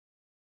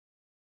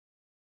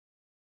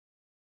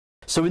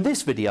So in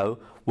this video,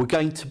 we're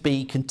going to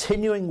be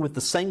continuing with the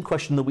same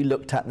question that we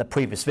looked at in the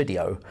previous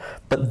video,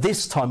 but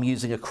this time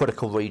using a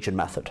critical region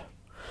method.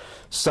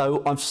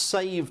 So I've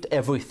saved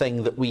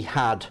everything that we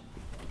had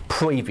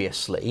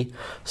previously.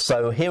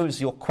 So here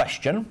is your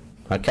question,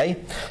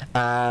 okay?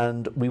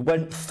 And we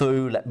went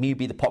through, let mu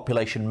be the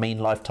population mean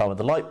lifetime of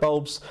the light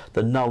bulbs,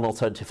 the null and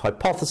alternative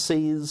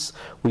hypotheses,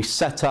 we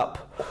set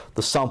up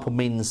the sample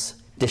means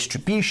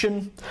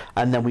distribution,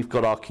 and then we've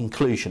got our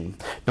conclusion.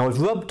 Now I've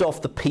rubbed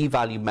off the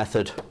p-value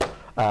method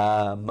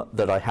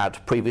that I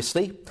had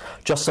previously,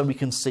 just so we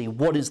can see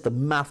what is the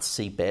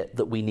mathsy bit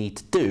that we need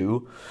to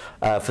do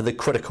for the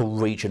critical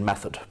region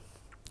method.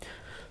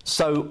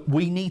 So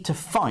we need to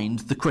find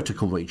the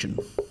critical region.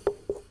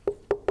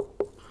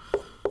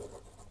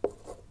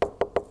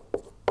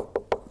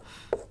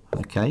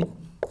 Okay.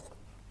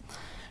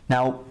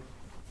 Now,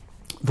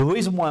 the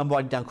reason why I'm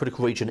writing down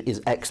critical region is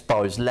x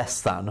bar is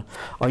less than.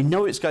 I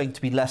know it's going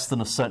to be less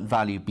than a certain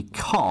value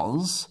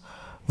because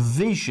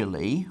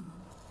visually,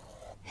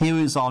 here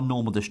is our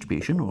normal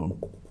distribution, or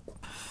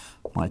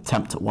my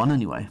attempt at one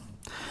anyway.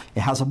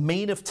 It has a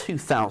mean of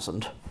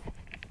 2000.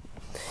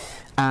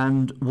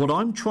 And what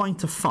I'm trying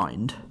to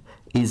find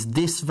is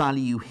this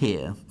value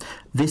here.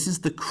 This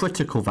is the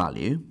critical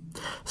value,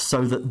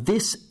 so that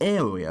this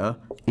area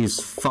is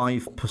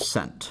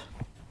 5%.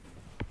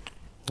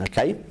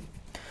 Okay?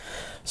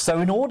 So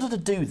in order to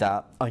do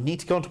that, I need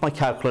to go onto my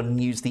calculator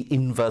and use the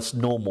inverse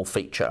normal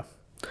feature.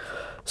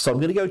 So I'm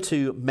going to go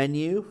to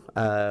menu,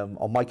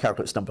 on my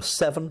calculator it's number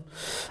 7,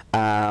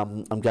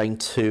 I'm going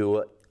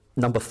to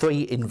number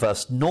 3,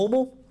 inverse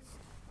normal,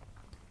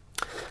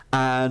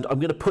 and I'm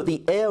going to put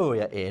the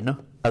area in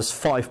as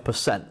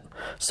 5%,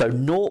 so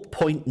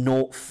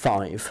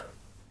 0.05.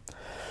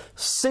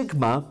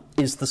 Sigma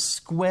is the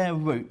square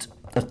root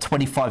of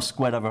 25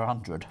 squared over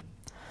 100.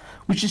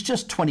 Which is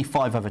just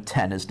 25 over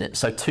 10, isn't it?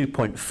 So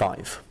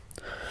 2.5.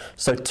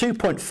 So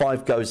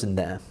 2.5 goes in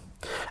there.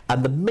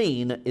 And the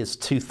mean is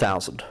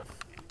 2000.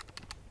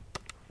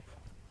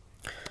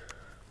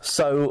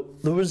 So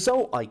the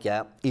result I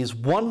get is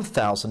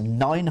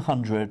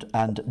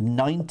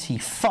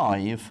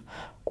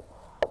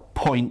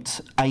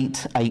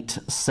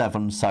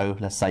 1995.887, so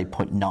let's say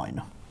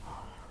 0.9.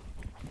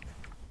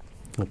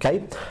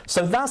 Okay,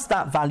 so that's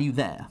that value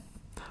there,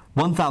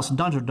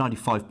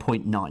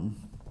 1995.9.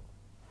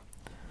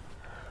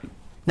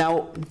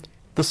 Now,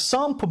 the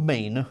sample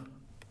mean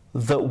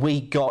that we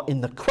got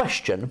in the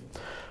question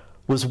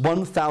was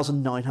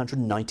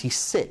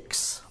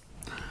 1996.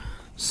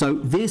 So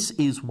this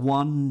is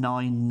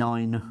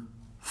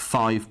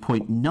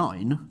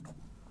 1995.9,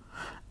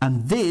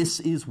 and this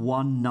is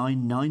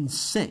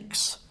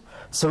 1996.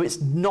 So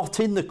it's not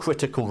in the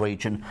critical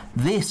region.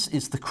 This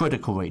is the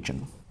critical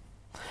region.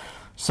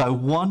 So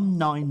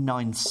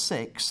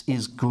 1996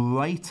 is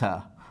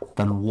greater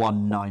than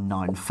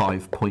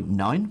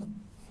 1995.9.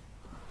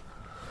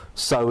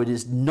 So it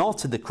is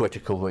not in the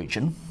critical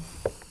region.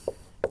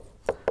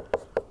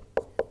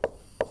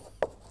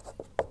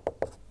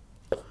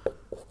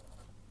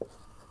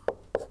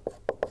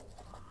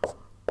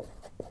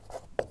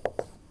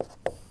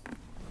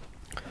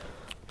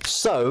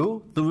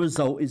 So the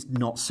result is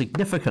not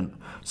significant.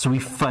 So we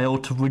fail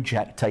to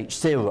reject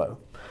H0.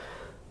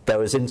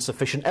 There is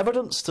insufficient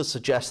evidence to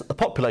suggest that the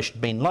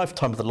population mean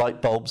lifetime of the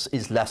light bulbs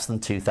is less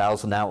than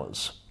 2,000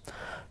 hours.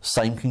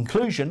 Same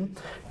conclusion,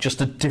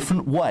 just a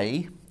different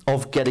way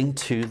of getting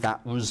to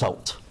that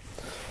result.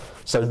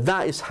 So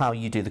that is how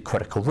you do the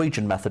critical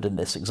region method in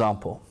this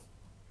example.